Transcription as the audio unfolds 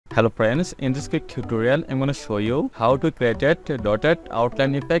Hello friends, in this quick tutorial I'm going to show you how to create a dotted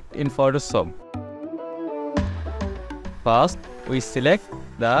outline effect in Photoshop. First, we select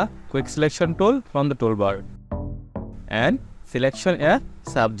the quick selection tool from the toolbar and selection a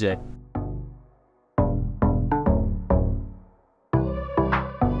subject.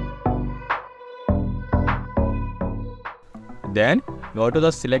 Then go to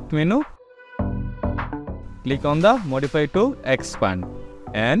the select menu, click on the modify to expand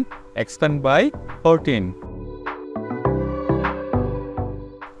and expand by 14.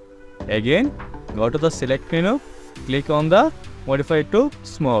 Again, go to the select menu, click on the modify to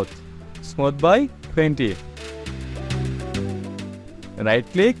smooth by 20. Right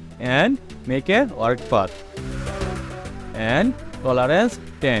click and make a work path and tolerance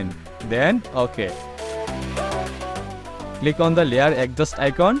 10. Then OK. Click on the layer adjust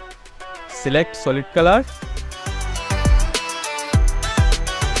icon, select solid color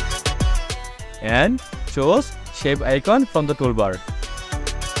and choose shape icon from the toolbar.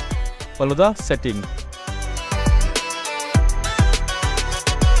 Follow the setting.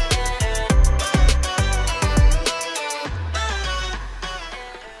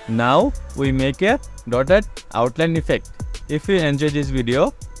 Now we make a dotted outline effect. If you enjoyed this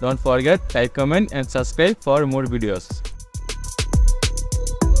video, don't forget like, comment and subscribe for more videos.